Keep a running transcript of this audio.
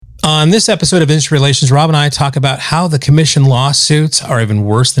On this episode of Industry Relations, Rob and I talk about how the commission lawsuits are even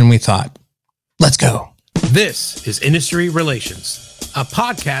worse than we thought. Let's go. This is Industry Relations, a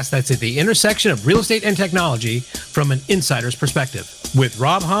podcast that's at the intersection of real estate and technology from an insider's perspective, with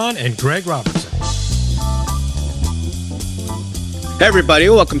Rob Hahn and Greg Robertson. Hey everybody,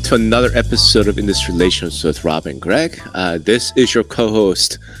 welcome to another episode of Industry Relations with Rob and Greg. This is your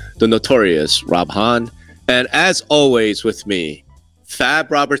co-host, the notorious Rob Hahn. And as always with me,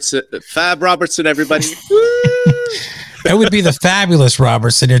 Fab Robertson, everybody. That would be the fabulous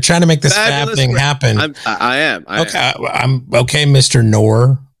Robertson. You're trying to make this fab thing happen. I am. I'm okay, Mr.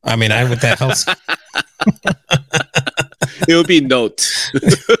 Nor. I mean, what the hell's... It would be Note.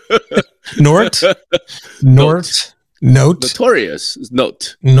 Nort? Note? Notorious.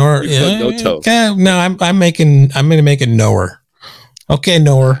 Note. Yeah, Noto. Okay, no, I'm going to make it Knower. Okay,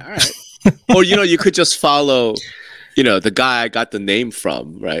 Knower. All right. Or, you could just follow, the guy I got the name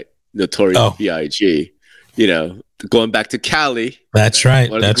from, right? Notorious B.I.G., going back to Cali. That's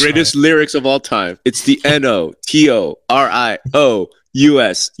right. One of the greatest lyrics of all time. It's the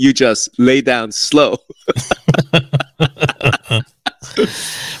Notorious. You just lay down slow.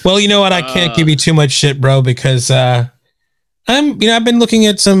 Well, you know what? I can't give you too much shit, bro, because I've been looking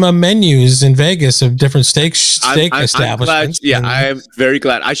at some menus in Vegas of different steak establishments. I'm very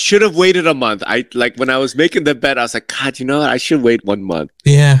glad. I should have waited a month. When I was making the bet, I was like, God, you know what? I should wait 1 month.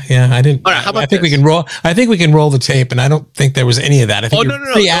 Yeah. I didn't. All right, how about I think we can roll. I think we can roll the tape, and I don't think there was any of that. I think you're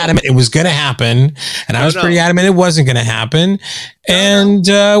pretty adamant it was going to happen, and I was pretty adamant it wasn't going to happen.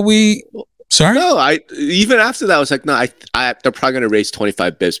 Sorry. No, even after that, I was like, no, they're probably going to raise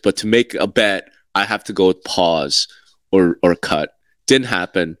 25 bips, but to make a bet, I have to go with pause or cut. Didn't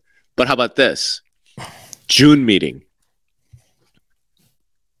happen. But how about this? June meeting.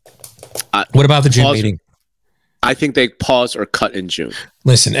 What about the June meeting? I think they pause or cut in June.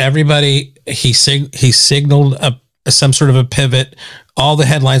 Listen, everybody, he signaled some sort of a pivot. All the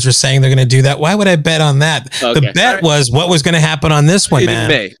headlines are saying they're going to do that. Why would I bet on that? Okay. The bet was what was going to happen on this one, man.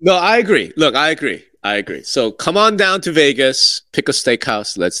 May. No, I agree. Look, I agree. So come on down to Vegas, pick a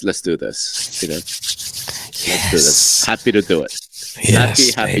steakhouse. Let's do this. Yes. Let's do this. Happy to do it.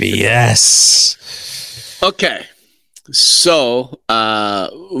 Yes, happy baby. Yes. Okay. So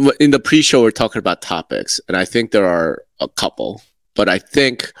in the pre-show, we're talking about topics, and I think there are a couple, but I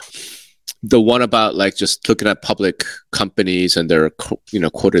think the one about just looking at public companies and their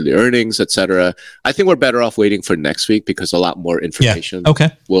quarterly earnings, etc. I think we're better off waiting for next week because a lot more information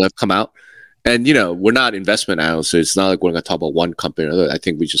will have come out. And we're not investment analysts, so it's not like we're going to talk about one company or another. I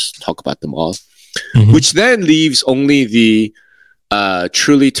think we just talk about them all, which then leaves only the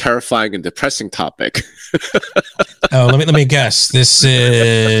truly terrifying and depressing topic. Let me guess. This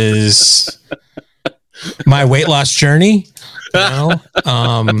is my weight loss journey. No.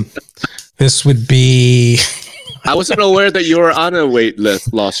 This would be. I wasn't aware that you were on a weight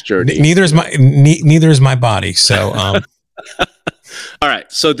loss journey. Neither is my body. So. All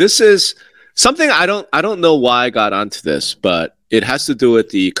right. So this is something I don't know why I got onto this, but it has to do with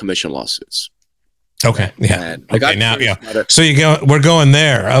the commission lawsuits. Okay. Yeah. Okay. Now, yeah. So we're going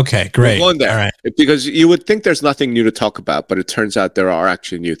there. Okay. Great. We're going there. All right. Because you would think there's nothing new to talk about, but it turns out there are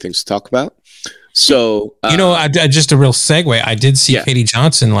actually new things to talk about. So just a real segue. I did see Katie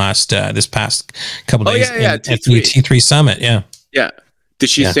Johnson this past couple days at the T3 Summit. Yeah. Yeah. Did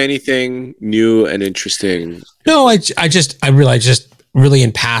she say anything new and interesting? No, I realized just really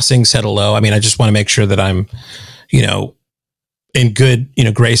in passing said hello. I mean, I just want to make sure that I'm, in good,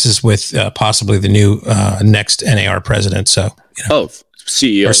 graces with possibly the new next NAR president. So,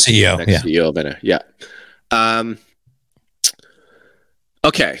 CEO. Or CEO. CEO. Yeah.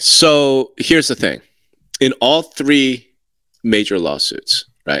 Okay. So here's the thing. In all three major lawsuits,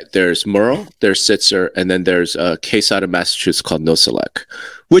 right? There's Merle, there's Sitzer, and then there's a case out of Massachusetts called NoSelect,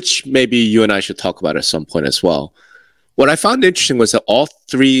 which maybe you and I should talk about at some point as well. What I found interesting was that all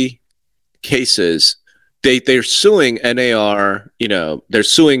three cases, they're suing NAR, they're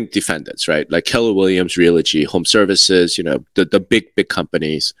suing defendants, right? Like Keller Williams, Realogy, Home Services, the big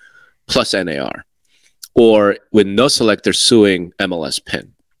companies, plus NAR. Or with NoSelect, they're suing MLS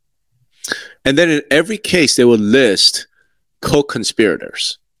PIN. And then in every case, they will list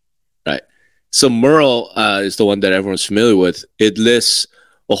co-conspirators, right? So Merle is the one that everyone's familiar with. It lists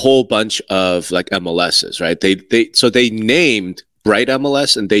a whole bunch of MLSs, right? They named Bright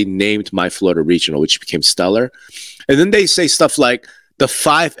MLS and they named My Florida Regional, which became Stellar. And then they say stuff like the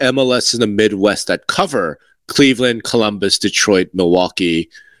 5 MLS in the Midwest that cover Cleveland, Columbus, Detroit, Milwaukee,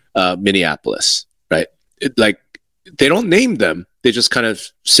 Minneapolis, right? They don't name them. They just kind of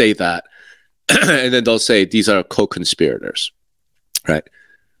say that. And then they'll say these are co-conspirators, right?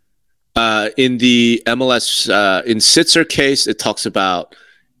 In the MLS, in Sitzer case, it talks about,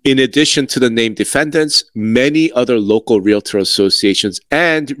 in addition to the named defendants, many other local realtor associations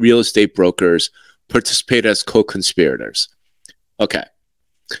and real estate brokers participated as co-conspirators. Okay.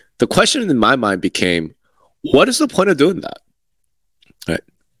 The question in my mind became, what is the point of doing that? Right?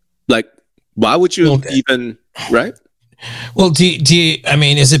 Like, why would you even, right? Well, do you, I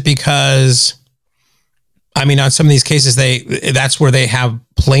mean, is it because, I mean, on some of these cases, that's where they have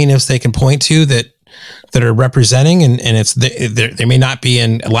plaintiffs they can point to that are representing, and it's they may not be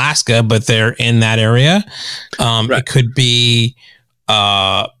in Alaska, but they're in that area. Right. It could be,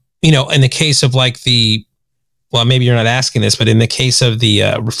 in the case of like well, maybe you're not asking this, but in the case of the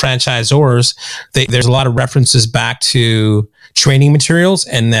franchisors, there's a lot of references back to training materials,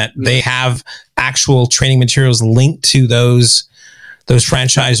 and that they have actual training materials linked to those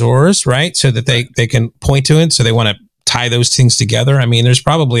franchisors, right? So that they can point to it. So they want to tie those things together. I mean, there's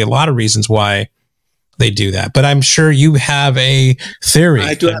probably a lot of reasons why they do that, but I'm sure you have a theory.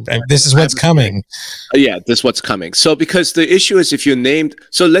 I do. This is what's coming. Yeah, this is what's coming. So because the issue is, if you named,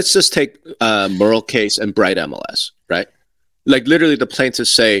 so let's just take Merle case and Bright MLS, right? Like literally the plaintiffs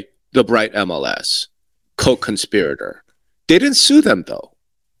say the Bright MLS co-conspirator. They didn't sue them though.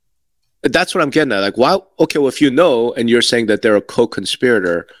 That's what I'm getting at. Like, why? Okay, well, if you know and you're saying that they're a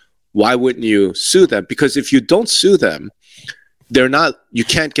co-conspirator, why wouldn't you sue them? Because if you don't sue them, you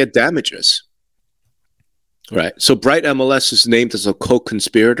can't get damages. Right. So Bright MLS is named as a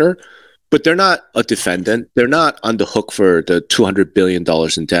co-conspirator, but they're not a defendant. They're not on the hook for the $200 billion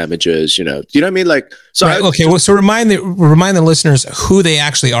in damages. You know what I mean? Like, so right, okay. So remind the listeners who they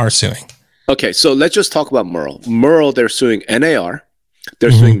actually are suing. Okay, so let's just talk about Merle. Merle, they're suing NAR,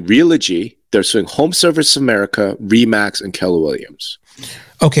 they're suing Realogy, they're suing Home Service America, Remax, and Keller Williams.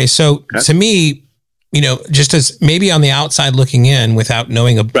 Okay, so to me, just as maybe on the outside looking in without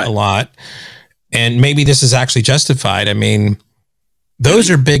knowing a lot. And maybe this is actually justified. I mean, those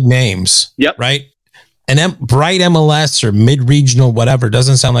are big names, right? And Bright MLS or mid-regional, whatever,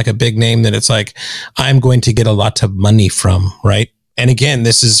 doesn't sound like a big name that it's like, I'm going to get a lot of money from, right? And again,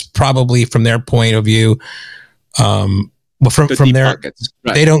 this is probably from their point of view, from their pockets.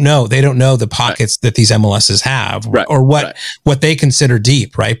 Right. They don't know the pockets that these MLSs have, or what they consider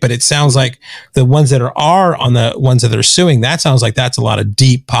deep, right? But it sounds like the ones that are on the ones that they're suing, that sounds like that's a lot of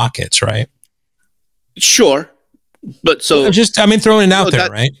deep pockets, right? Sure, but so throwing it out there,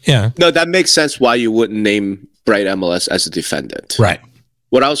 right? Yeah. No, that makes sense. Why you wouldn't name Bright MLS as a defendant, right?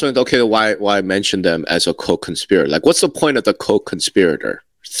 What I was saying, okay, why I mentioned them as a co-conspirator? Like, what's the point of the co-conspirator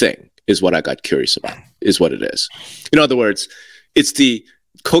thing? Is what I got curious about. Is what it is. In other words, it's the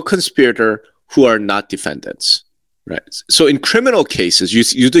co-conspirator who are not defendants, right? So in criminal cases,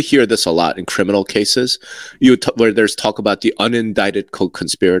 you do hear this a lot in criminal cases, where there's talk about the unindicted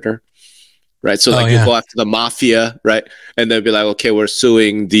co-conspirator. Right. So you go after the mafia, right? And they'll be like, okay, we're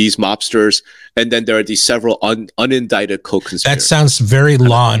suing these mobsters. And then there are these several unindicted co-conspirators. That sounds very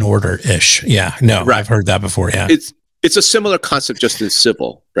Law and Order-ish. Yeah. No, I've heard that before. Yeah. It's a similar concept just in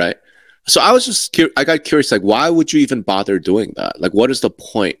civil, right? So I was just I got curious, like, why would you even bother doing that? Like, what is the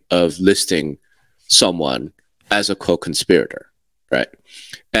point of listing someone as a co-conspirator, right?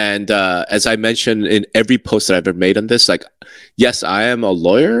 And as I mentioned in every post that I've ever made on this, like, yes, I am a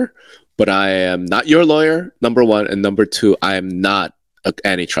lawyer, but I am not your lawyer, number one. And number two, I am not an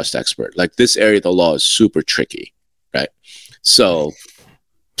antitrust expert. Like, this area of the law is super tricky, right? So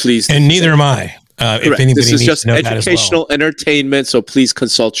please. And neither am I. If anybody this is just educational well. Entertainment. So please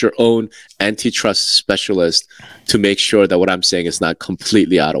consult your own antitrust specialist to make sure that what I'm saying is not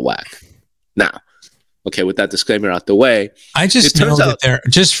completely out of whack. Now, okay, with that disclaimer out the way, I just know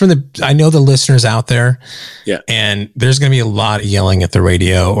that I know the listeners out there. Yeah. And there's going to be a lot of yelling at the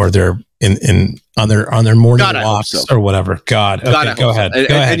radio, or they're on their morning walks or whatever. God. Okay, go ahead.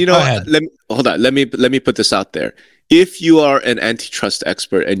 And you know what? Let me put this out there. If you are an antitrust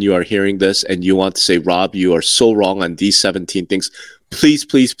expert and you are hearing this and you want to say, Rob, you are so wrong on these 17 things,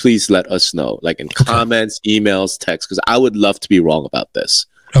 please let us know, like in comments, emails, texts, because I would love to be wrong about this.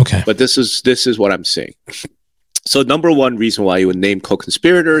 Okay. But this is what I'm saying. So number one reason why you would name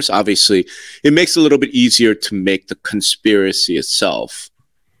co-conspirators, obviously, it makes it a little bit easier to make the conspiracy itself,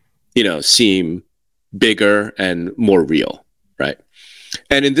 seem bigger and more real, right?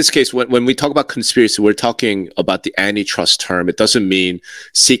 And in this case, when we talk about conspiracy, we're talking about the antitrust term. It doesn't mean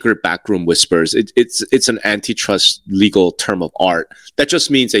secret backroom whispers. It's an antitrust legal term of art. That just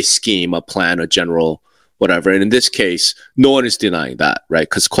means a scheme, a plan, a general whatever. And in this case, no one is denying that, right?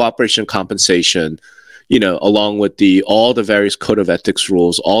 Because cooperation, compensation, along with all the various code of ethics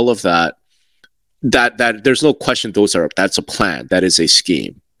rules, all of that there's no question that's a plan. That is a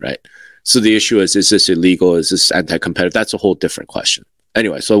scheme, right? So the issue is this illegal? Is this anti-competitive? That's a whole different question.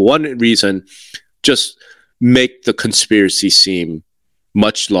 Anyway, so one reason, just make the conspiracy seem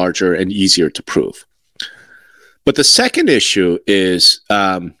much larger and easier to prove. But the second issue is,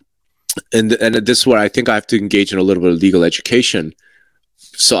 and this is where I think I have to engage in a little bit of legal education.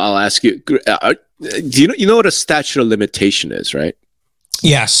 So I'll ask you, do you know what a statute of limitation is, right?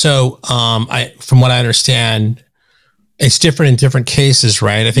 Yeah. So from what I understand, it's different in different cases,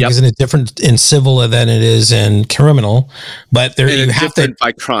 right? I think isn't it different in civil than it is in criminal? But there you have to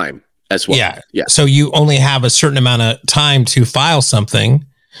by crime as well. Yeah. So you only have a certain amount of time to file something,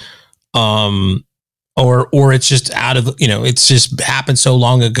 or it's just out of it's just happened so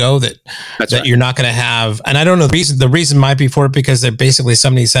long ago that right. You're not going to have. And I don't know the reason. The reason might be for it because they're basically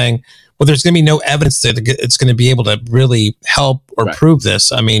somebody saying, well, there's going to be no evidence that it's going to be able to really help or right. prove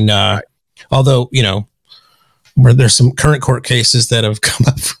this. I mean, right. Although where there's some current court cases that have come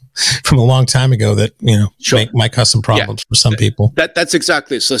up from a long time ago that sure. might cause some problems for some people. That's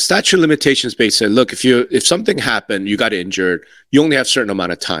exactly it. So statute of limitations basically, look, if something happened, you got injured, you only have a certain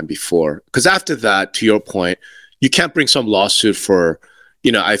amount of time before, because after that, to your point, you can't bring some lawsuit for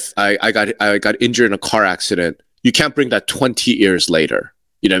I got injured in a car accident. You can't bring that 20 years later.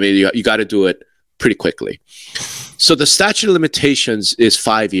 You know what I mean? You got to do it pretty quickly. So the statute of limitations is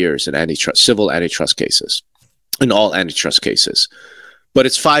 5 years in civil antitrust cases, in all antitrust cases. But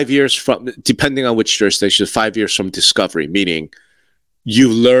it's 5 years from, depending on which jurisdiction, 5 years from discovery, meaning you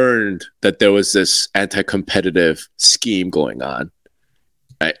learned that there was this anti-competitive scheme going on,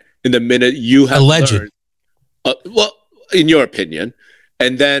 right? In the minute you have alleged, learned, well, in your opinion,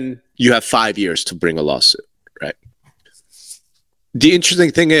 and then you have 5 years to bring a lawsuit, right? The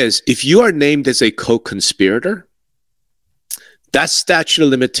interesting thing is, if you are named as a co-conspirator, that statute of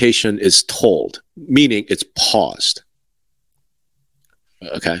limitation is told, meaning it's paused.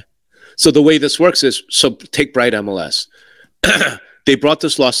 Okay. So the way this works is, so take Bright MLS. They brought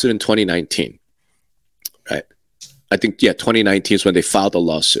this lawsuit in 2019, right? I think, 2019 is when they filed the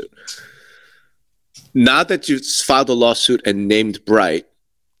lawsuit. Now that you've filed a lawsuit and named Bright,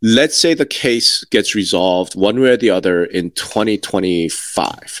 let's say the case gets resolved one way or the other in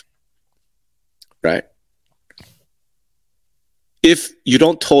 2025, right? If you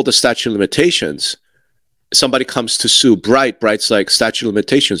don't toll the statute of limitations, somebody comes to sue Bright's like, statute of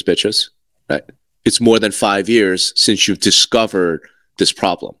limitations, bitches, right? It's more than 5 years since you've discovered this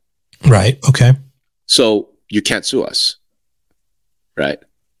problem. Right. Okay. So you can't sue us, right?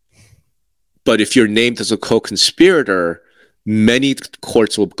 But if you're named as a co-conspirator, many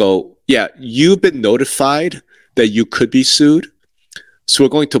courts will go, yeah, you've been notified that you could be sued. So we're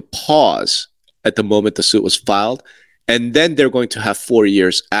going to pause at the moment the suit was filed. And then they're going to have 4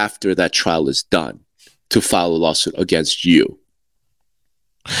 years after that trial is done to file a lawsuit against you.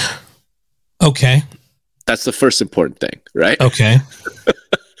 Okay. That's the first important thing, right? Okay.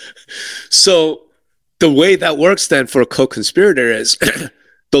 So the way that works then for a co-conspirator is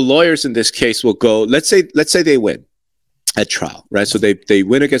the lawyers in this case will go, let's say they win at trial, right? So they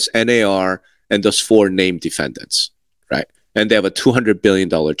win against NAR and those 4 named defendants, right? And they have a $200 billion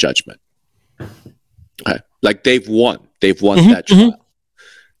judgment. Okay. Like they've won that trial.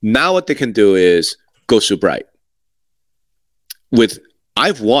 Now what they can do is go sue Bright.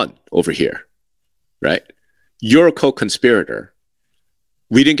 I've won over here, right? You're a co-conspirator.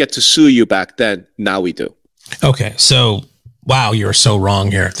 We didn't get to sue you back then. Now we do. Okay. So, wow, you're so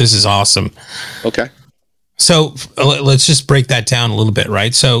wrong here. This is awesome. Okay. So let's just break that down a little bit,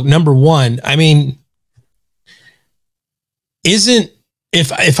 right? So number one, I mean,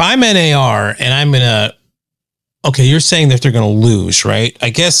 if I'm NAR and I'm in a, okay, you're saying that they're going to lose, right? I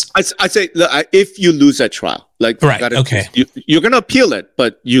guess I'd say if you lose that trial, like right, okay, you're going to appeal it,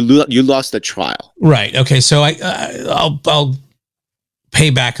 but you lost the trial, right? Okay, so I'll pay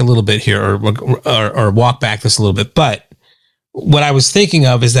back a little bit here, or walk back this a little bit. But what I was thinking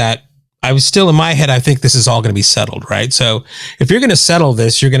of is that I was still in my head. I think this is all going to be settled, right? So if you're going to settle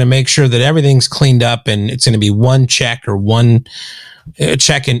this, you're going to make sure that everything's cleaned up and it's going to be one check or one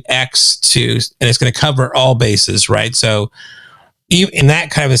check in X and it's going to cover all bases, right? So in that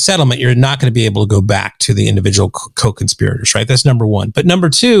kind of a settlement, you're not going to be able to go back to the individual co-conspirators, right? That's number one. But number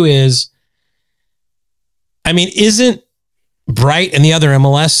two is, I mean, isn't Bright and the other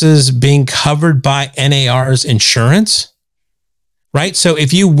MLSs being covered by NAR's insurance? Right? So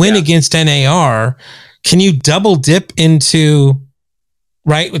if you win against NAR, can you double dip into,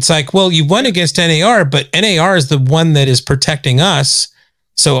 right? It's like, well, you won against NAR, but NAR is the one that is protecting us.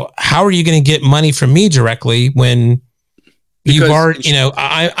 So how are you going to get money from me directly when you've already,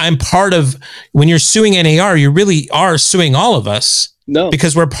 I'm part of, when you're suing NAR, you really are suing all of us. No,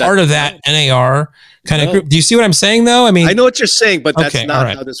 because we're part of that NAR kind of group. Do you see what I'm saying, though? I mean, I know what you're saying, but that's not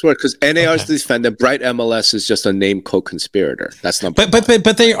right. how this works. Because NAR is the defendant, Bright MLS is just a named co-conspirator. That's not. But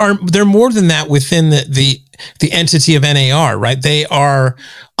they're more than that within the entity of NAR, right? They are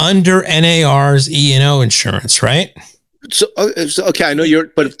under NAR's E&O insurance, right? So okay, I know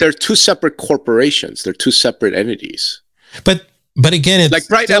but they're two separate corporations. They're two separate entities. But again, it's like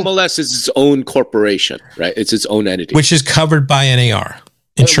Bright MLS is its own corporation, right? It's its own entity, which is covered by NAR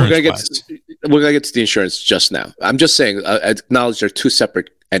insurance. We're gonna get to the insurance just now. I'm just saying, acknowledge they're two separate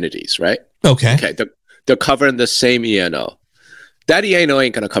entities, right? Okay. They're covering the same E&O. That E&O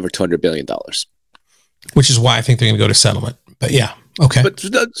ain't gonna cover $200 billion, which is why I think they're gonna go to settlement. But yeah, okay. But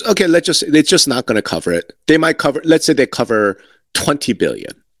okay, it's just not gonna cover it. They might cover. Let's say they cover $20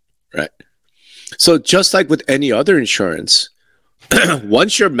 billion, right? So just like with any other insurance.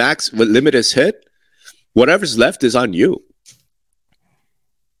 Once your max limit is hit, whatever's left is on you.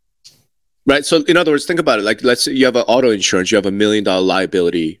 Right? So in other words, think about it. Like, let's say you have an auto insurance, you have $1 million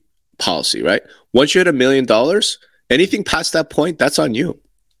liability policy, right? Once you hit $1 million, anything past that point, that's on you.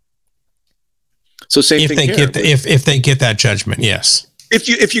 So same thing here. If they get that judgment, yes.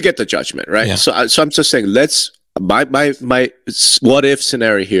 If you get the judgment, right? Yeah. So I'm just saying, my what if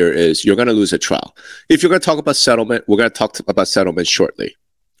scenario here is you're going to lose a trial. If you're going to talk about settlement, we're going to talk about settlement shortly.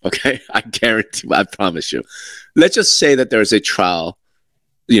 Okay, I guarantee. I promise you. Let's just say that there's a trial,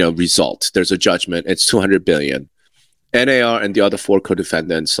 result. There's a judgment. It's $200 billion. NAR and the other four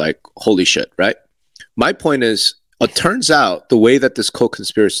co-defendants, like, holy shit, right? My point is, it turns out the way that this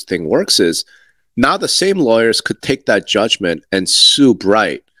co-conspiracy thing works is now the same lawyers could take that judgment and sue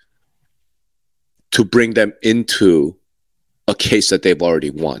Bright to bring them into a case that they've already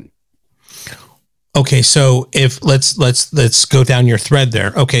won. Okay, so if let's go down your thread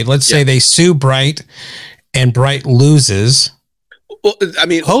there. Okay, let's say they sue Bright, and Bright loses. Well, I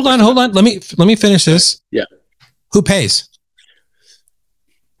mean, hold on. Let me finish this. Yeah. Who pays?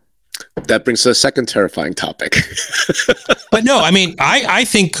 That brings to a second terrifying topic. But no, I mean, I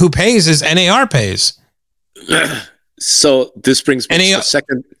think who pays is NAR pays. So this brings me to the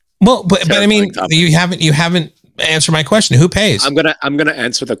second. Well, but I mean, topic. you haven't answered my question. Who pays? I'm gonna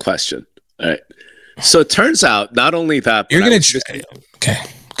answer the question. All right. So it turns out not only that, you're gonna. Okay,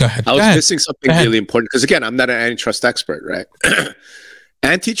 go ahead. I was missing something really important because again, I'm not an antitrust expert, right?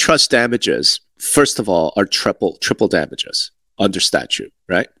 Antitrust damages, first of all, are triple damages under statute,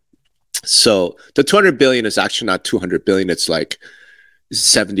 right? So the 200 billion is actually not 200 billion; it's like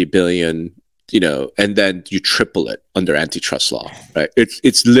 70 billion. And then you triple it under antitrust law, right?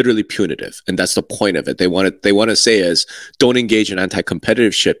 It's literally punitive, and that's the point of it. They want to say is don't engage in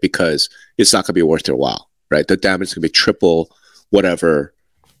anti-competitive shit because it's not going to be worth your while, right? The damage is going to be triple, whatever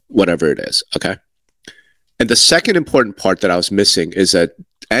it is, okay? And the second important part that I was missing is that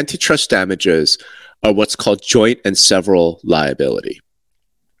antitrust damages are what's called joint and several liability.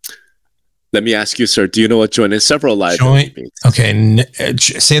 Let me ask you, sir, do you know what joint and several liability means? Okay,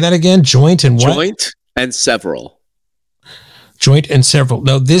 say that again. Joint and what? Joint and several. Joint and several.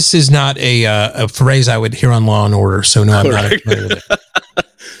 No, this is not a phrase I would hear on Law and Order, so no, I'm not familiar with it.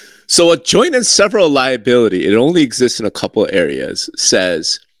 So a joint and several liability, it only exists in a couple of areas,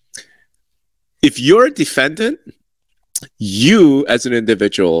 says if you're a defendant, you as an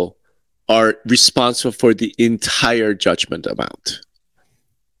individual are responsible for the entire judgment amount.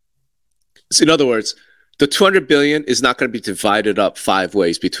 So in other words, the 200 billion is not going to be divided up 5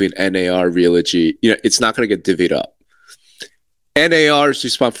 ways between NAR, Realogy. It's not going to get divvied up. NAR is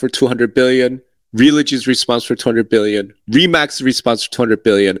responsible for 200 billion. Realogy is responsible for 200 billion. Remax is responsible for 200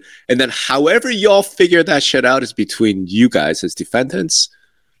 billion. And then however y'all figure that shit out is between you guys as defendants.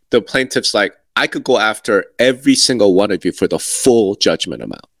 The plaintiff's like, I could go after every single one of you for the full judgment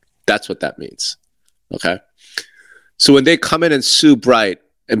amount. That's what that means. Okay? So when they come in and sue Bright,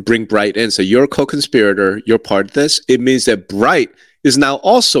 and bring Bright in. So you're a co-conspirator, you're part of this. It means that Bright is now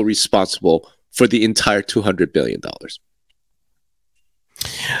also responsible for the entire $200 billion.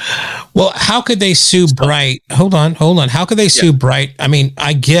 Well, how could they sue Bright? Hold on. How could they sue Bright? I mean,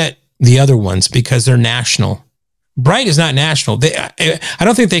 I get the other ones because they're national. Bright is not national. I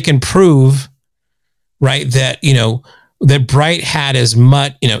don't think they can prove, right, that, that Bright had as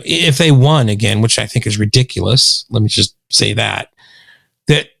much, if they won again, which I think is ridiculous. Let me just say that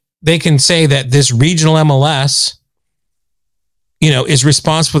they can say that this regional MLS, is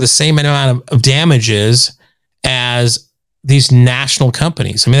responsible for the same amount of damages as these national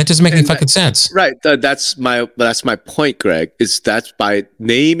companies. I mean, that doesn't make any fucking sense. Right. That's my point, Greg, is that's by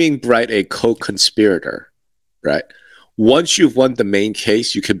naming Bright a co-conspirator, right? Once you've won the main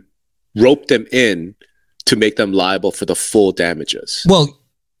case, you can rope them in to make them liable for the full damages. Well,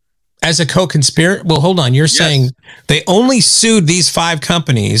 as a co-conspirator, well, hold on. You're saying they only sued these 5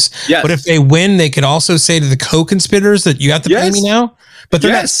 companies, but if they win, they could also say to the co-conspirators that you have to pay me now, but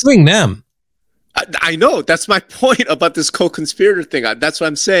they're not suing them. I know. That's my point about this co-conspirator thing. That's what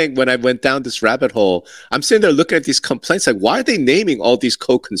I'm saying when I went down this rabbit hole. I'm sitting there looking at these complaints like, why are they naming all these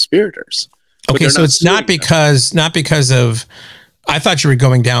co-conspirators? Okay, so it's not because of, I thought you were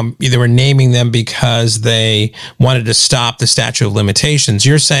going down, they were naming them because they wanted to stop the statute of limitations.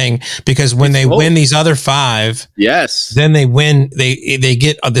 You're saying because when they win these other 5, then they win, they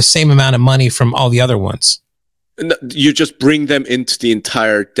get the same amount of money from all the other ones. You just bring them into the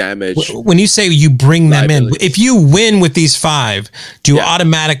entire damage. When you say you bring them in, if you win with these 5, do you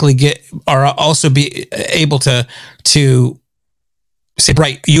automatically get, or also be able to say,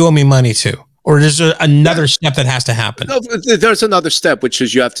 right, you owe me money too? Or is there another step that has to happen? No, there's another step, which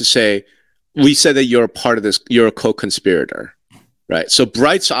is you have to say, we said that you're a part of this, you're a co-conspirator, right? So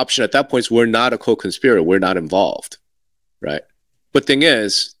Bright's option at that point is we're not a co-conspirator, we're not involved, right? But thing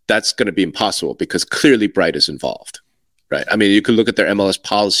is, that's going to be impossible because clearly Bright is involved, right? I mean, you could look at their MLS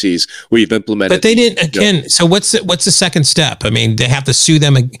policies where you've implemented. But they didn't. Again, so what's the second step? I mean, they have to sue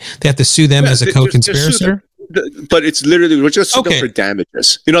them. They have to sue them as a co-conspirator. But it's literally we're just suing them for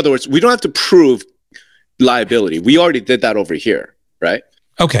damages. In other words, we don't have to prove liability. We already did that over here, right?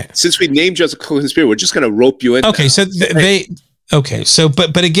 Okay. Since we named you as a co-conspirator, we're just going to rope you in. Okay, so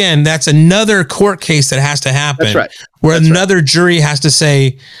but again, that's another court case that has to happen. That's right. Where another jury has to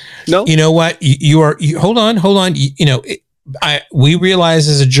say, no, you know what, you hold on. We realize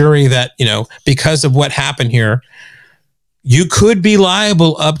as a jury that, because of what happened here, you could be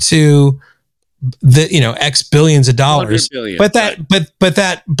liable up to the, X billions of dollars. Billion, but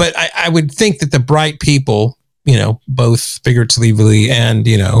I would think that the Bright people, both figuratively and,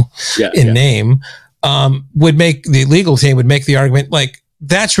 in name, would make the legal team would make the argument like,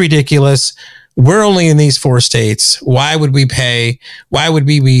 that's ridiculous. We're only in these 4 states. Why would we pay? Why would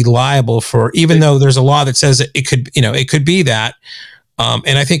we be liable for, even though there's a law that says it could be that.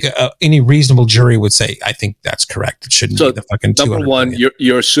 And I think any reasonable jury would say, I think that's correct. It shouldn't be the fucking number one.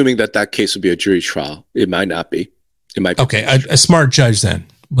 You're assuming that case would be a jury trial. It might not be. It might be. Okay. A smart judge then,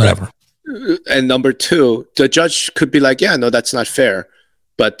 whatever. Right. And number 2, the judge could be like, yeah, no, that's not fair.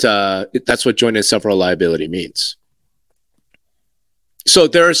 But that's what joint and several liability means. So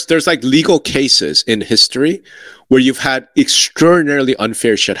there's like legal cases in history where you've had extraordinarily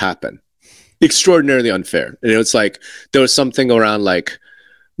unfair shit happen. Extraordinarily unfair. And it's like there was something around like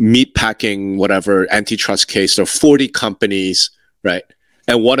meat packing, whatever, antitrust case. There were 40 companies, right?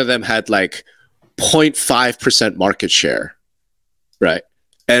 And one of them had like 0.5% market share, right?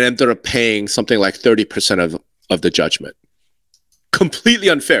 And ended up paying something like 30% of the judgment. Completely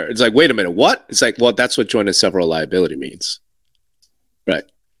unfair. It's like, wait a minute, what? It's like, well, that's what joint and several liability means, right?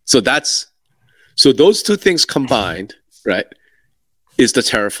 So those 2 things combined, right, is the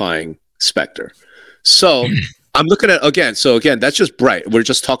terrifying specter. So I'm looking at again. So again, that's just Bright. We're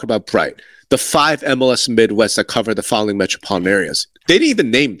just talking about Bright. The 5 MLS Midwest that cover the following metropolitan areas. They didn't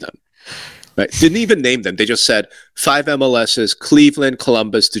even name them, right? Didn't even name them. They just said 5 MLSs: Cleveland,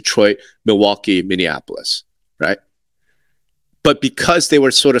 Columbus, Detroit, Milwaukee, Minneapolis, right? But because they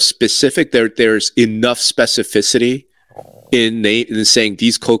were sort of specific, there's enough specificity in saying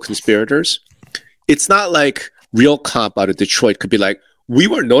these co-conspirators. It's not like Real Comp out of Detroit could be like, we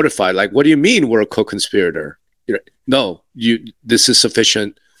were notified. Like, what do you mean we're a co-conspirator? No, this is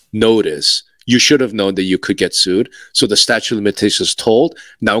sufficient notice. You should have known that you could get sued. So the statute of limitations is told.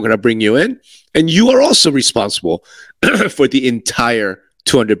 Now we're going to bring you in. And you are also responsible for the entire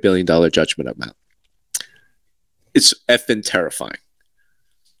 $200 billion judgment amount. It's effing terrifying.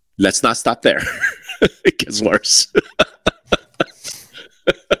 Let's not stop there. It gets worse.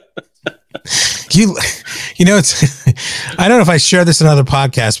 It's I don't know if I share this in other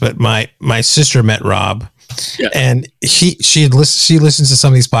podcasts, but my sister met Rob, and she listens to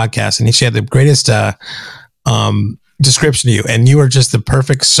some of these podcasts, and she had the greatest description of you, and you are just the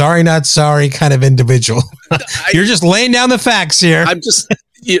perfect sorry not sorry kind of individual. You're just laying down the facts here. I'm just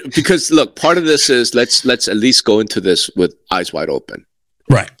because look, part of this is let's at least go into this with eyes wide open.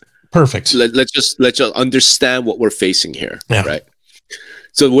 Right. Perfect. Let's just understand what we're facing here. Yeah. Right.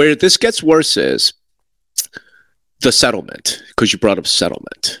 So where this gets worse is the settlement, because you brought up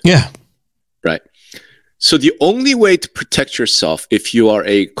settlement. Yeah. Right. So the only way to protect yourself if you are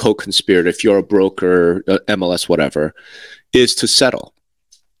a co-conspirator, if you're a broker, MLS, whatever, is to settle.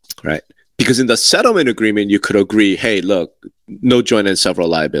 Right. Because in the settlement agreement, you could agree, hey, look, no joint and several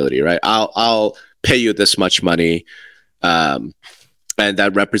liability, right? I'll pay you this much money. and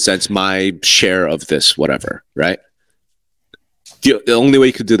that represents my share of this, whatever, right? The only way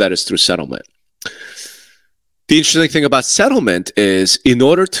you could do that is through settlement. The interesting thing about settlement is, in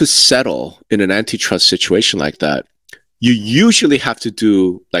order to settle in an antitrust situation like that, you usually have to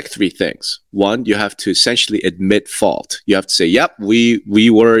do like three things. One, you have to essentially admit fault. You have to say, yep, we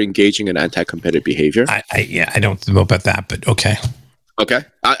were engaging in anti-competitive behavior. I don't know about that, but okay. Okay.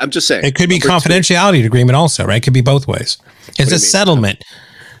 I'm just saying. It could be confidentiality agreement also, right? It could be both ways. It's a settlement.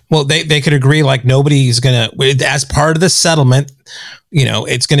 Well, they could agree like nobody's going to, as part of the settlement, you know,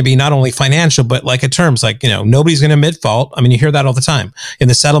 it's going to be not only financial, but like at terms, like, you know, nobody's going to admit fault. I mean, you hear that all the time. In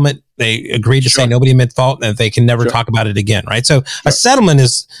the settlement, they agreed to say nobody admit fault and they can never talk about it again, right? So a settlement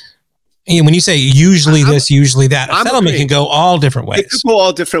is, you know, when you say usually this, usually that, a settlement can go all different ways. It could go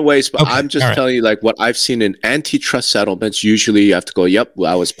all different ways, but I'm just telling you, like, what I've seen in antitrust settlements, usually you have to go, yep,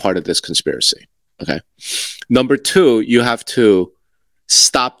 well, I was part of this conspiracy. Okay. Number two, you have to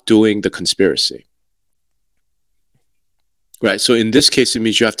stop doing the conspiracy. Right. So in this case, it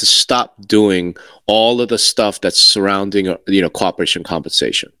means you have to stop doing all of the stuff that's surrounding, you know, cooperation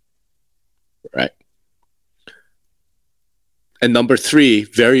compensation. Right. And number three,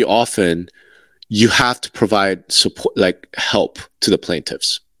 very often you have to provide support, like help to the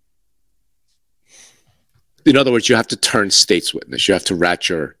plaintiffs. In other words, you have to turn state's witness. You have to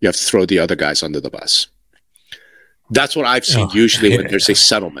you have to throw the other guys under the bus. That's what I've seen usually when there's a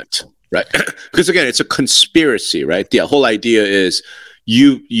settlement, right? Because again, it's a conspiracy, right? The whole idea is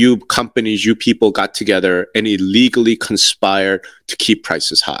you companies, you people got together and illegally conspired to keep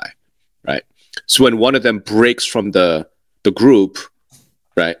prices high, right? So when one of them breaks from the group,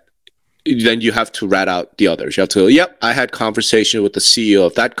 right, then you have to rat out the others. You have to go, yep, I had conversation with the CEO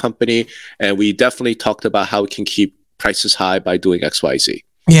of that company, and we definitely talked about how we can keep prices high by doing X, Y, Z.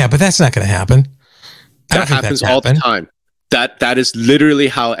 Yeah, but that's not going to happen. That happens all the time. That is literally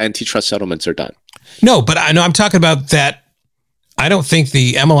how antitrust settlements are done. No, but I know I'm talking about that. I don't think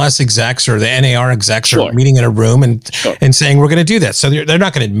the MLS execs or the NAR execs are meeting in a room and saying we're going to do that. So they're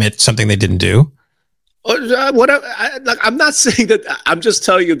not going to admit something they didn't do. I'm not saying that. I'm just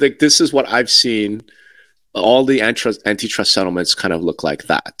telling you that this is what I've seen. All the antitrust settlements kind of look like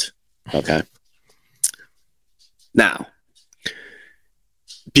that. Okay. Now,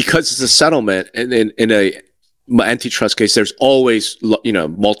 because it's a settlement, and in a antitrust case, there's always, you know,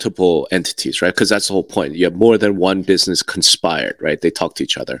 multiple entities, right? Because that's the whole point. You have more than one business conspired, right? They talk to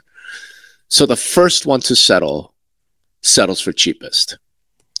each other. So the first one to settle settles for cheapest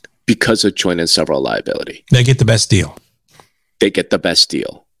because of joint and several liability. They get the best deal. They get the best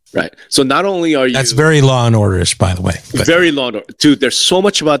deal, right? So not only are you... That's very Law and Order-ish, by the way. But. Very Law and Order. Dude, there's so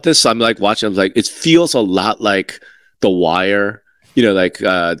much about this. I'm like watching, I'm like, it feels a lot like The Wire, you know, like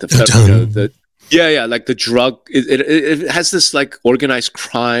like the drug. It has this like organized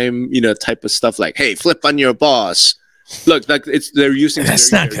crime, you know, type of stuff. Like, hey, flip on your boss. Look, like they're using. That's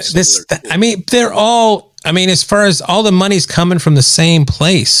very, not this. I mean, they're all. I mean, as far as all the money's coming from the same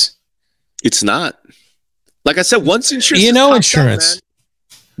place. It's not. Like I said, once insurance, insurance.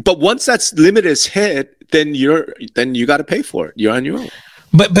 But once that's limit is hit, then you got to pay for it. You're on your own.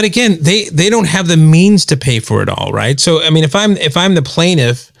 But again, they don't have the means to pay for it all, right? So I mean, if I'm the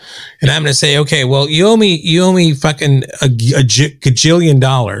plaintiff, and I'm going to say, okay, well, you owe me fucking a gajillion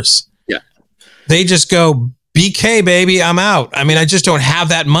dollars. Yeah. They just go, BK, baby, I'm out. I mean, I just don't have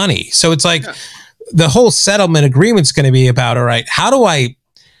that money. So it's like the whole settlement agreement's going to be about, all right, how do I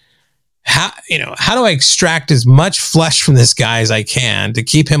extract as much flesh from this guy as I can to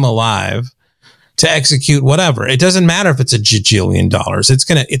keep him alive? To execute whatever. It doesn't matter if it's a gajillion dollars. It's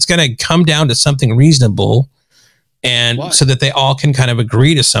gonna come down to something reasonable, and so that they all can kind of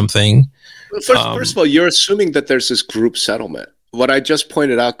agree to something. First of all, you're assuming that there's this group settlement. What I just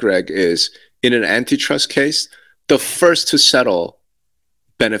pointed out, Greg, is in an antitrust case, the first to settle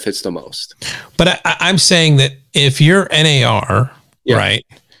benefits the most. But I'm saying that if you're NAR, right?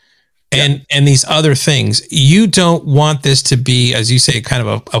 And these other things, you don't want this to be, as you say, kind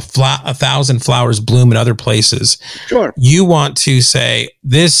of a thousand flowers bloom in other places. Sure. You want to say,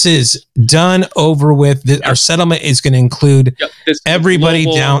 this is done, over with. Our settlement is going to include everybody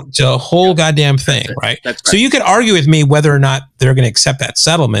down to a whole goddamn thing, right? That's right? So you could argue with me whether or not they're going to accept that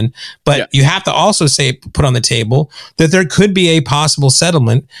settlement, but you have to also put on the table that there could be a possible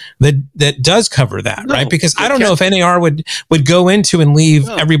settlement that does cover that, right? Because I don't know if NAR would go into and leave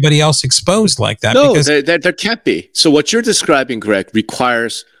everybody else exposed like that. No, there can't be. So what you're describing, Greg,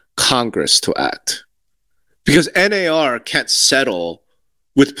 requires Congress to act, because NAR can't settle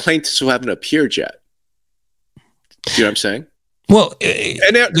with plaintiffs who haven't appeared yet. Do you know what I'm saying? Well,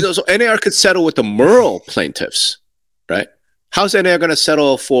 NAR could settle with the Merle plaintiffs, right? How's NAR going to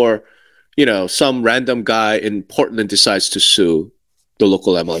settle for, some random guy in Portland decides to sue the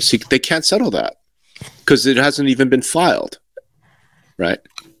local MLS? They can't settle that because it hasn't even been filed, right?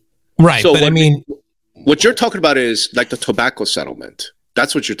 Right, so but what you're talking about is like the tobacco settlement.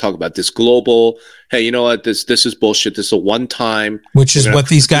 That's what you're talking about. This global, hey, you know what? This is bullshit. This is a one-time. Which is what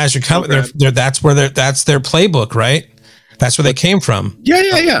these guys are coming. That's their playbook, right? That's where they came from.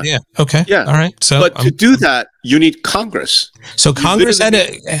 Yeah. Okay. Yeah. All right. So, but to do that, you need Congress. So Congress had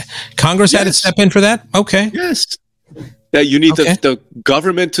to step in for that. Okay. Yes. That you need the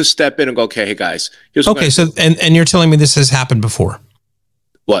government to step in and go, okay, hey guys. So and you're telling me this has happened before?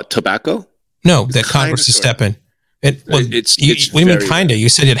 What, tobacco? No, that Congress to step in. What do you mean kinda? You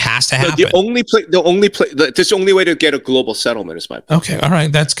said it has to happen. This the only way to get a global settlement is my point. Okay, all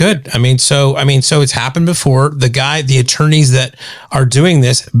right, that's good. So it's happened before. The attorneys that are doing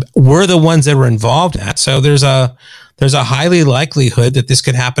this were the ones that were involved in that. So there's a highly likelihood that this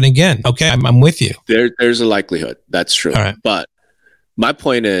could happen again. Okay, I'm with you. There's a likelihood. That's true. All right. But my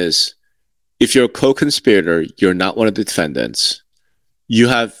point is, if you're a co-conspirator, you're not one of the defendants. You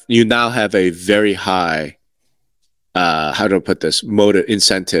now have a very high how do I put this? Motive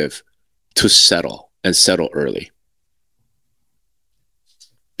incentive to settle early.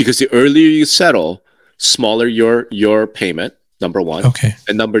 Because the earlier you settle, smaller your payment, number one. Okay.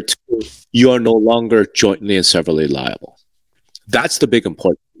 And number two, you are no longer jointly and severally liable. That's the big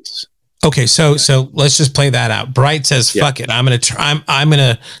important piece. Okay, so let's just play that out. Bright says, "Fuck it, I'm gonna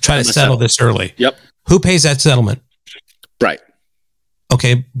try to settle this early." Yep. Who pays that settlement? Bright.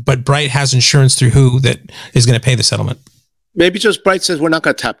 Okay, but Bright has insurance through who that is going to pay the settlement? Maybe just Bright says, we're not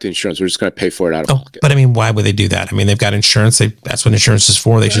going to tap the insurance. We're just going to pay for it out of pocket. But why would they do that? They've got insurance. That's what insurance is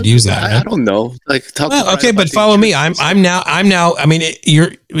for. They should use that. I don't know. But follow me. I'm now.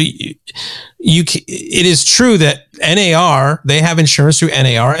 It is true that NAR, they have insurance through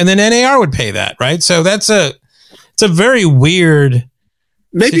NAR, and then NAR would pay that, right? So it's a very weird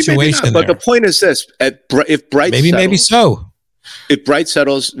situation. Maybe not, but the point is this: if Bright maybe so. If Bright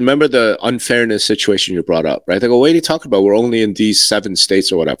settles, remember the unfairness situation you brought up, right? They go, what are you talking about? We're only in these 7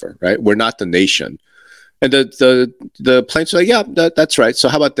 states or whatever, right? We're not the nation. And the plaintiffs are like, yeah, that's right. So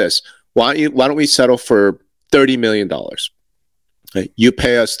how about this? Why don't we settle for $30 million? Right? You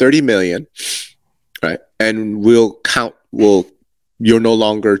pay us $30 million, right? And you're no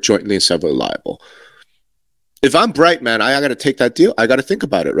longer jointly and severally liable. If I'm Bright, man, I got to take that deal. I got to think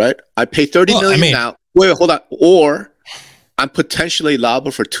about it, right? I pay $30 million now. Wait, hold on. Or I'm potentially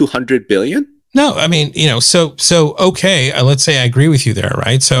liable for $200 billion. No, okay. Let's say I agree with you there,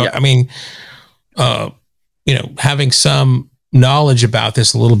 right? So, having some knowledge about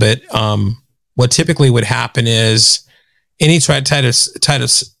this a little bit, what typically would happen is any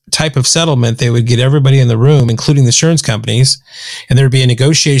type of settlement, they would get everybody in the room, including the insurance companies, and there'd be a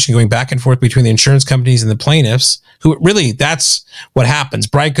negotiation going back and forth between the insurance companies and the plaintiffs. Who really, that's what happens.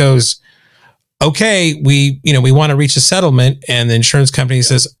 Bright goes, okay, we want to reach a settlement, and the insurance company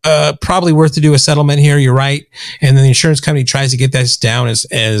says, probably worth to do a settlement here. You're right. And then the insurance company tries to get this down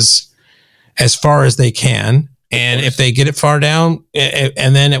as far as they can. And if they get it far down,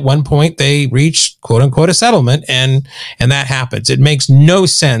 and then at one point they reach quote unquote a settlement, and that happens. It makes no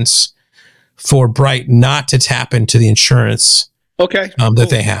sense for Bright not to tap into the insurance that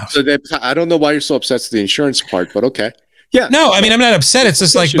they have. So I don't know why you're so obsessed with the insurance part, but okay. Yeah. No, I'm not upset. It's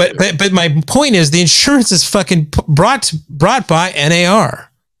just like, but my point is the insurance is fucking brought by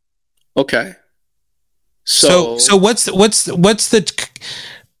NAR. Okay. So what's the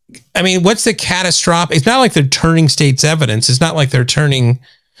catastrophic? It's not like they're turning state's evidence. It's not like they're turning,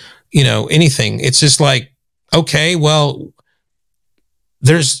 anything. It's just like, okay, well,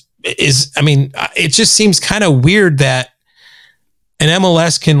 it just seems kind of weird that an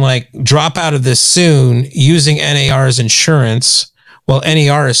MLS can drop out of this soon using NAR's insurance while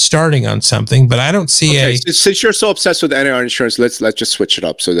NAR is starting on something, but I don't see since you're so obsessed with NAR insurance, let's just switch it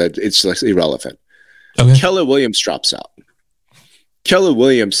up so that it's less irrelevant. Okay. Keller Williams drops out. Keller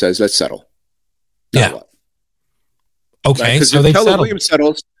Williams says, let's settle. Now what? Okay. Because if Keller Williams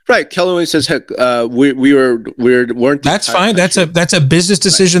settles, right. Keller Williams says, heck, we weren't. That's fine. That's a business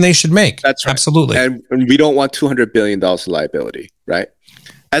decision they should make. That's right. Absolutely. And we don't want $200 billion of liability, right?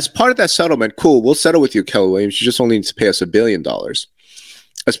 As part of that settlement, cool, we'll settle with you, Keller Williams. You just only need to pay us $1 billion.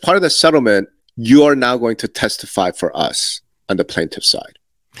 As part of the settlement, you are now going to testify for us on the plaintiff side.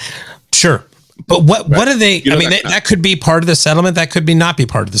 Sure. But what are they? That could be part of the settlement. That could not be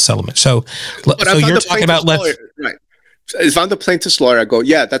part of the settlement. So you're talking about right. If I'm the plaintiff's lawyer, I go,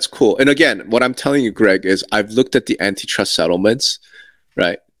 yeah, that's cool. And again, what I'm telling you, Greg, is I've looked at the antitrust settlements,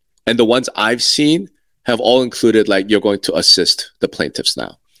 right? And the ones I've seen, have all included like you're going to assist the plaintiffs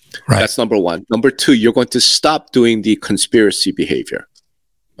now. Right. That's number one. Number two, you're going to stop doing the conspiracy behavior.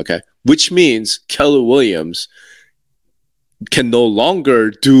 Okay. Which means Keller Williams can no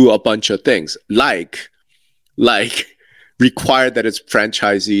longer do a bunch of things like require that its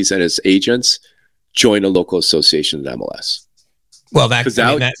franchisees and its agents join a local association in MLS. Well, that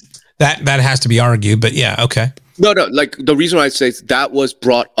has to be argued, but yeah, okay. No, like the reason why I say that was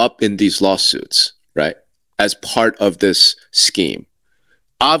brought up in these lawsuits, right? As part of this scheme.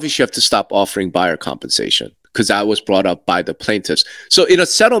 Obviously, you have to stop offering buyer compensation because that was brought up by the plaintiffs. So in a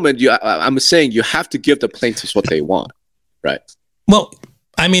settlement, I'm saying you have to give the plaintiffs what they want, right? Well,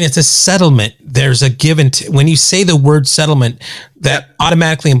 I mean, it's a settlement. There's a give and when you say the word settlement, that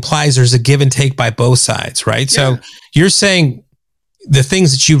automatically implies there's a give and take by both sides, right? Yeah. So you're saying the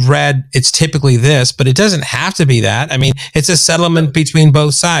things that you've read, it's typically this, but it doesn't have to be that. I mean, it's a settlement between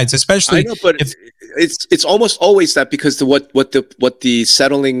both sides, especially. I know, but it's almost always that because what the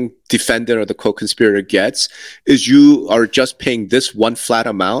settling defendant or the co-conspirator gets is you are just paying this one flat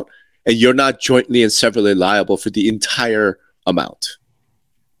amount, and you're not jointly and severally liable for the entire amount.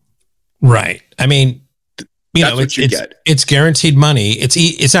 Right. I mean, it's guaranteed money.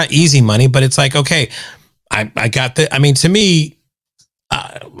 It's not easy money, but it's like, okay, I got the. I mean, to me.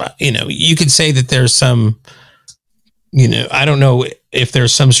 You could say that there's some, I don't know if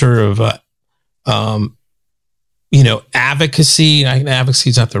there's some sort of, advocacy. Advocacy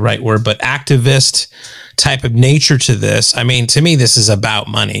is not the right word, but activist type of nature to this. I mean, to me, this is about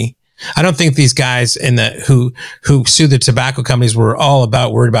money. I don't think these guys who sue the tobacco companies were all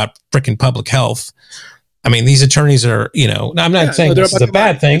worried about freaking public health. I mean, these attorneys are, I'm not saying this is a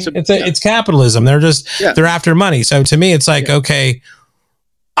bad thing. It's capitalism. They're just, they're after money. So to me, it's like, okay,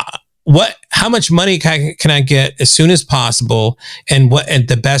 how much money can I get as soon as possible, and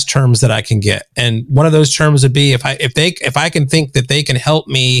the best terms that I can get? And one of those terms would be if I can think that they can help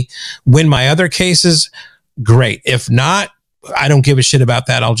me win my other cases, great. If not, I don't give a shit about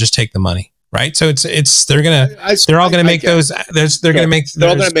that. I'll just take the money. Right. So they're all going to make those. They're going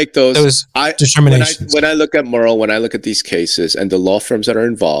to make those determinations. When I look at Merle, when I look at these cases and the law firms that are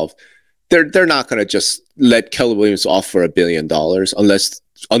involved, they're not going to just let Keller Williams offer $1 billion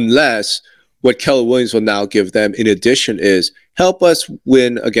unless what Keller Williams will now give them in addition is help us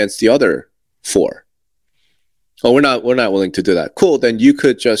win against the other 4. Oh, we're not willing to do that. Cool. Then you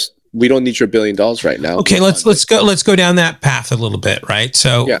could we don't need your $1 billion right now. Okay. Let's go down that path a little bit. Right.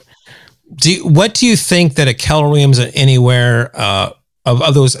 So what do you think that a Keller Williams anywhere,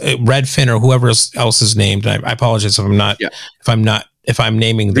 of those Redfin or whoever else is named? And I apologize if I'm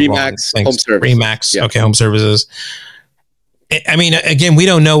naming the wrong things. Home Services. Remax. Yeah. Okay. Home Services. I mean, again, we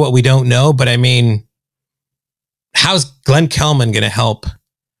don't know what we don't know, but I mean, how's Glenn Kelman going to help?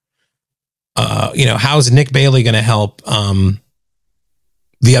 How's Nick Bailey going to help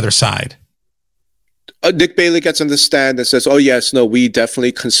the other side? Nick Bailey gets on the stand and says, "Oh yes, no, we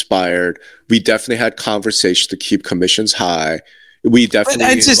definitely conspired. We definitely had conversations to keep commissions high. We definitely."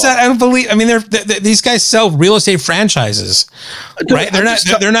 I don't believe. I mean, these guys sell real estate franchises, right?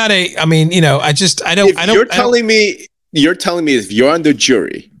 They're not a. I mean, I don't. You're telling me if you're on the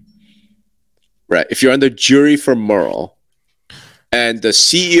jury, right? If you're on the jury for Merle, and the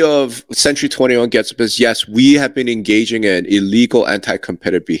CEO of Century 21 gets up and says, yes, we have been engaging in illegal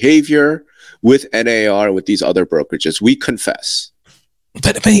anti-competitive behavior with NAR, with these other brokerages. We confess.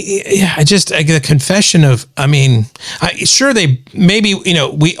 But yeah, the confession of, I mean, sure they maybe,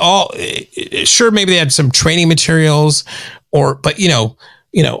 maybe they had some training materials but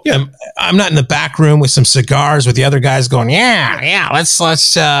I'm not in the back room with some cigars with the other guys going, let's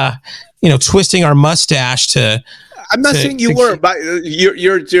twisting our mustache to. I'm not saying you were, but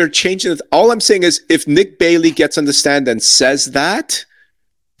you're changing it. All I'm saying is if Nick Bailey gets on the stand and says that,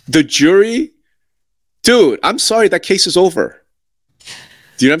 the jury, dude, I'm sorry, that case is over.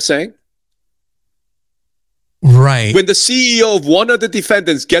 Do you know what I'm saying? Right. When the CEO of one of the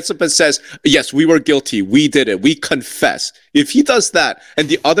defendants gets up and says, yes, we were guilty, we did it, we confess. If he does that, and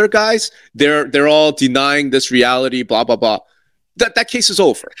the other guys, they're all denying this reality, blah, blah, blah, that case is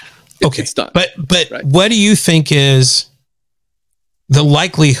over. It's done. But right? What do you think is the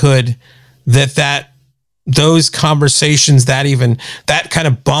likelihood that those conversations, that kind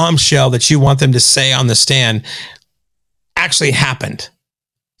of bombshell that you want them to say on the stand actually happened?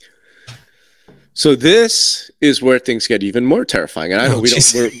 So this is where things get even more terrifying. And I know we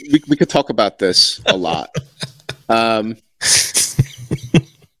could talk about this a lot.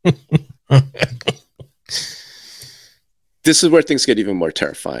 This is where things get even more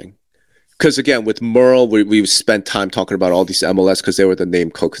terrifying. Because again, with Merle, we've spent time talking about all these MLS because they were the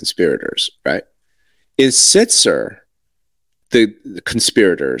named co-conspirators, right? In Sitzer, the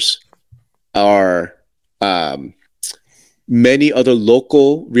conspirators are many other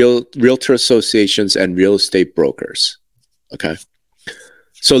local realtor associations and real estate brokers. Okay.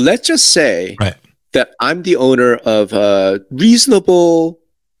 So let's just say that I'm the owner of a reasonable,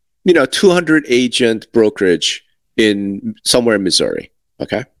 200 agent brokerage in somewhere in Missouri.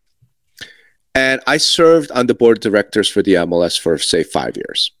 Okay. And I served on the board of directors for the MLS for, say, 5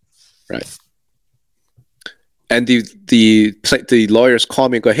 years. Right. And the lawyers call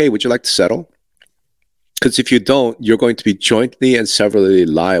me and go, hey, would you like to settle? Because if you don't, you're going to be jointly and severally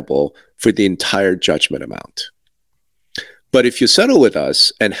liable for the entire judgment amount. But if you settle with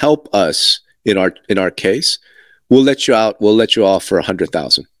us and help us in our case, we'll let you out. We'll let you off for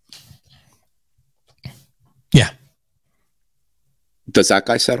 $100,000. Yeah. Does that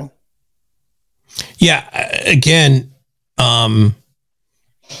guy settle? Yeah. Again,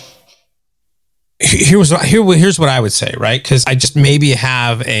 here's what I would say, right? Because I just maybe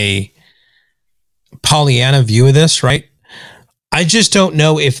have a Pollyanna view of this, right? I just don't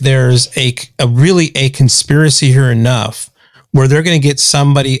know if there's a really a conspiracy here enough where they're going to get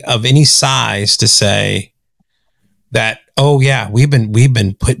somebody of any size to say that, oh yeah, we've been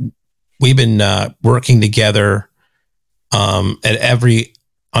working together at every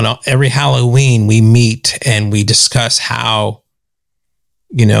Halloween we meet and we discuss how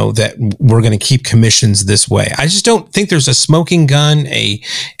that we're going to keep commissions this way. I just don't think there's a smoking gun, a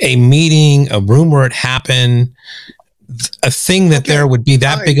meeting, a room where it happened, a thing that there would be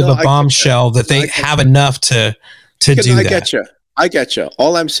that big of a bombshell that they have enough to do that. I get you.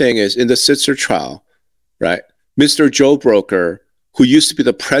 All I'm saying is in the Sitzer trial, right? Mr. Joe Broker, who used to be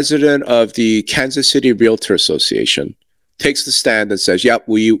the president of the Kansas City Realtor Association, takes the stand and says, yep,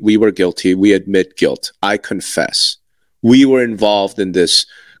 we were guilty. We admit guilt. I confess. We were involved in this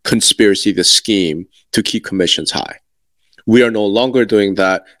conspiracy, this scheme to keep commissions high. We are no longer doing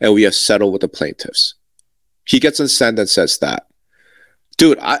that, and we have settled with the plaintiffs. He gets on stand and says that.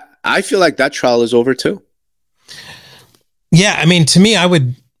 Dude, I feel like that trial is over too. Yeah, I mean, to me,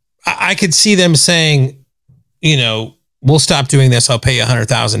 I could see them saying, we'll stop doing this. I'll pay you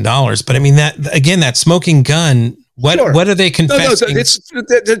 $100,000. But I mean, that smoking gun. What are they confessing? No, it's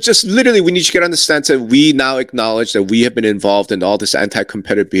just literally we need to get on the stance that we now acknowledge that we have been involved in all this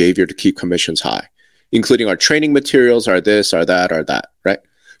anti-competitive behavior to keep commissions high, including our training materials, our this, our that, right?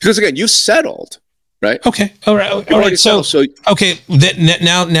 Because again, you settled, right? Okay, all right. So okay,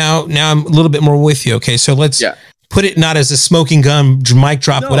 now I'm a little bit more with you. Okay, so let's put it not as a smoking gun, mic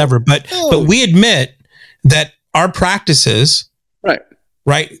drop, whatever, but we admit that our practices, right,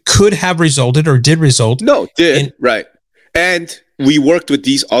 could have resulted or did result. Right. And we worked with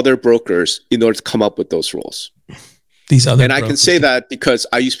these other brokers in order to come up with those rules. I can say that because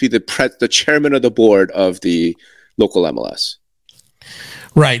I used to be the chairman of the board of the local MLS.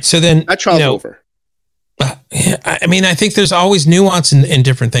 Right. So then that trial's over. I mean, I think there's always nuance in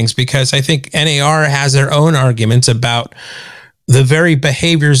different things because I think NAR has their own arguments about the very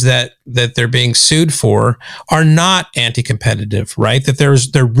behaviors that they're being sued for are not anti-competitive, right? That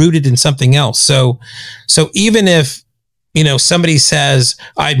they're rooted in something else. So even if, somebody says,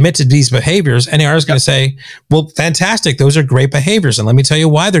 I admit to these behaviors, NAR is going to say, well, fantastic. Those are great behaviors. And let me tell you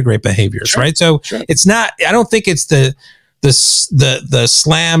why they're great behaviors, right? So it's not, I don't think it's the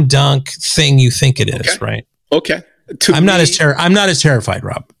slam dunk thing you think it is, right? Okay. I'm not as terrified,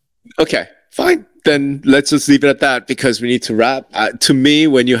 Rob. Okay, fine. Then let's just leave it at that because we need to wrap. To me,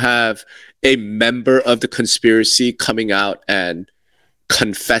 when you have a member of the conspiracy coming out and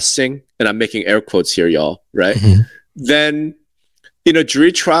confessing, and I'm making air quotes here, y'all, right? Mm-hmm. Then in a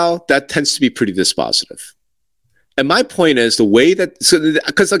jury trial, that tends to be pretty dispositive. And my point is the way that,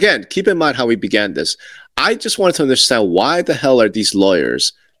 because again, keep in mind how we began this. I just wanted to understand why the hell are these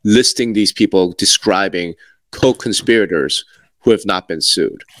lawyers listing these people, describing co-conspirators who have not been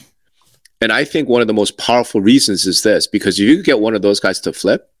sued? And I think one of the most powerful reasons is this, because if you get one of those guys to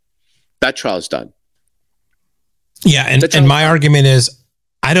flip, that trial's done. Yeah. And my argument is,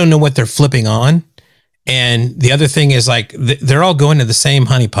 I don't know what they're flipping on. And the other thing is like, they're all going to the same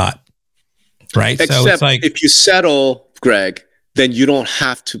honeypot, right? Except so it's like, if you settle, Greg, then you don't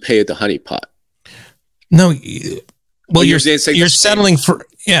have to pay the honeypot. No. Well, you're settling for,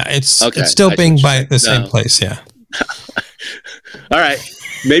 it's still being by the same place. Yeah. All right.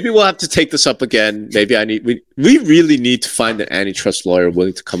 Maybe we'll have to take this up again. Maybe we really need to find an antitrust lawyer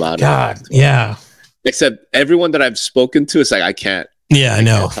willing to come out. God, yeah. Except everyone that I've spoken to is like, I can't. Yeah, I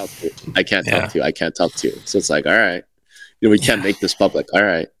know. I can't talk to you. I can't talk to you. So it's like, all right, we can't make this public. All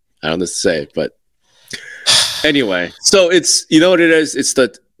right. I don't know what to say, but anyway. So it's, what it is? It's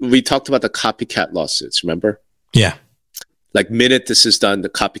we talked about the copycat lawsuits, remember? Yeah. Like minute this is done, the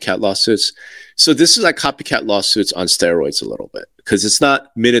copycat lawsuits. So this is like copycat lawsuits on steroids a little bit, because it's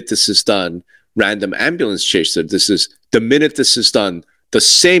not minute this is done, random ambulance chaser. This is the minute this is done, the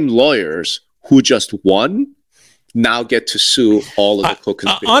same lawyers who just won now get to sue all of the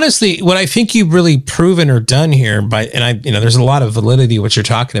co-conspirators. Honestly, what I think you've really proven or done here there's a lot of validity what you're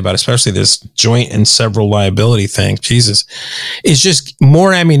talking about, especially this joint and several liability thing. Jesus, is just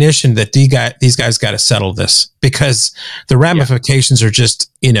more ammunition that these guys got to settle this, because the ramifications are just,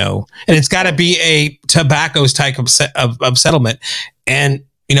 and it's got to be a tobacco's type of settlement. And,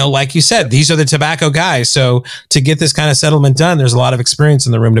 like you said, these are the tobacco guys. So to get this kind of settlement done, there's a lot of experience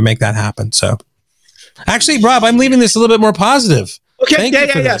in the room to make that happen. So. Actually, Rob, I'm leaving this a little bit more positive. Okay,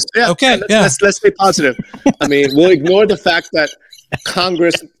 yeah. Okay, let's stay positive. I mean, we'll ignore the fact that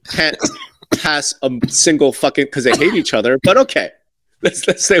Congress can't pass a single fucking because they hate each other. But okay, let's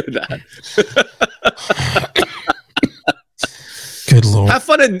stay with that. Good Lord. Have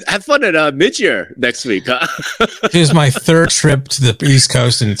fun at mid-year next week. Huh? This is my third trip to the East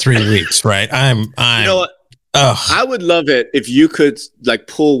Coast in 3 weeks. Right? I'm. You know what? I would love it if you could like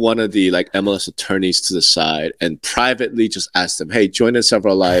pull one of the like MLS attorneys to the side and privately just ask them, "Hey, join us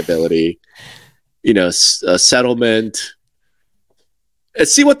several liability, a settlement," and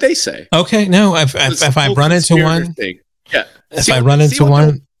see what they say. Okay, no, if I run into one, if I run into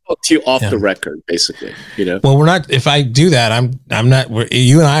one, talk to you off the record, basically. Well, we're not. If I do that, I'm not.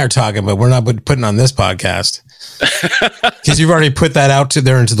 You and I are talking, but we're not putting on this podcast. Because you've already put that out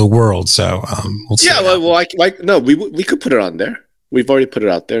there into the world, so we'll see. Yeah, we could put it on there. We've already put it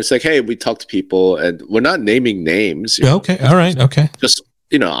out there. It's like, hey, we talk to people, and we're not naming names. Okay, all right, okay. Just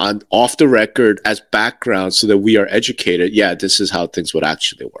on off the record as background, so that we are educated. Yeah, this is how things would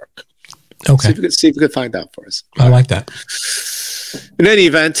actually work. Okay, see if we could find out for us. I like that. In any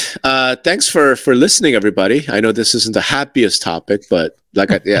event, thanks for listening, everybody. I know this isn't the happiest topic, but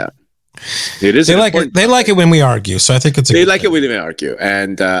it is. They like it when we argue, so I think it's. They like it when we argue,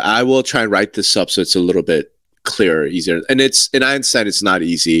 and I will try and write this up so it's a little bit clearer, easier. And I understand it's not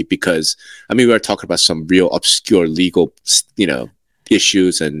easy because we were talking about some real obscure legal,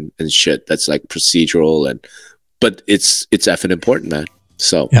 issues and shit that's like procedural but it's effing important, man.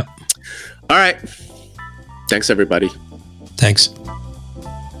 So, yep. All right. Thanks, everybody. Thanks.